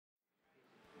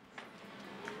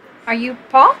Are you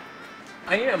Paul?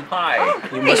 I am. Hi. Oh,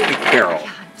 You hi. must be Carol.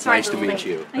 Yeah, sorry Nice to I'm a little meet late.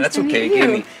 you. Nice That's to meet okay. It you. gave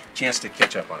me a chance to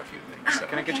catch up on a few things. So.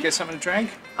 Can I get you guys something to drink?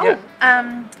 Oh,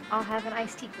 Yeah. I'll have an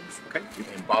iced tea, please. Okay.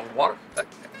 And bottled water?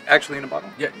 Actually, in a bottle?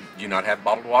 Yeah. Do you not have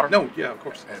bottled water? No, yeah, of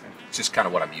course. It's just kind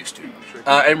of what I'm used to. Sure.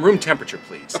 And room temperature,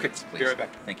 please. Okay, Please. be right back.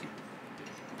 Thank you.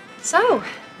 So,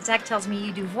 Zach tells me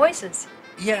you do voices.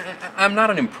 Yeah, I'm not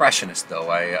an impressionist,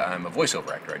 though. I'm a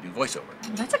voiceover actor. I do voiceover.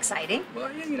 That's exciting.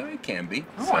 Well, yeah, you know, it can be.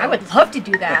 Oh, so. I would love to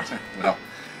do that. Well,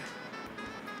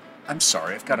 I'm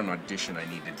sorry. I've got an audition I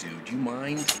need to do. Do you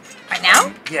mind? Right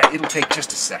now? Yeah, it'll take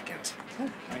just a second.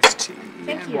 Nice tea.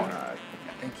 Thank and you. water.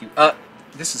 Thank you.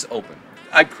 This is open.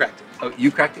 I cracked it. Oh,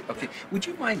 you cracked it? Okay. Would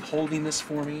you mind holding this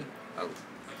for me? Oh,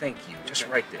 thank you. Just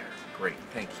Okay. right there. Great.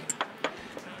 Thank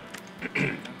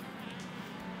you.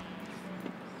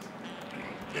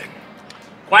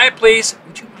 Quiet, please.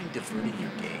 Would you mind diverting your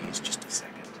gaze just a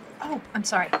second? Oh, I'm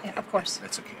sorry. Yeah, of course.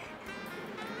 That's okay.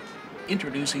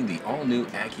 Introducing the all-new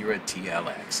Acura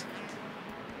TLX.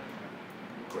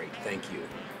 Great. Thank you.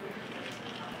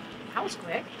 That was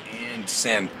quick. And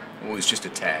send. It was just a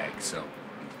tag, so.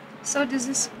 So does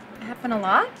this happen a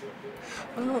lot?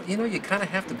 Well, you know, you kind of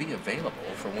have to be available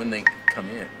for when they come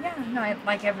in. Yeah, no,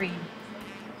 like every...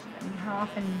 How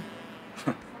often...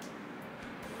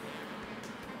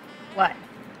 What?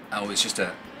 Oh, it's just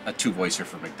a two-voicer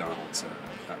for McDonald's,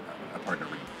 a partner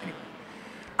read. Anyway.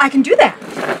 I can do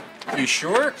that. You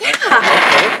sure? Yeah.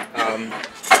 Okay.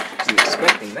 Wasn't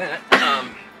expecting that.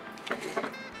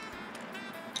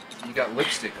 You got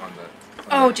lipstick on the...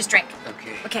 Oh, just drink.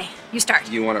 Okay. Okay, you start.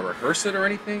 Do you want to rehearse it or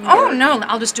anything? Oh, or? no,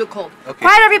 I'll just do it cold. Okay.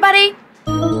 Quiet, everybody!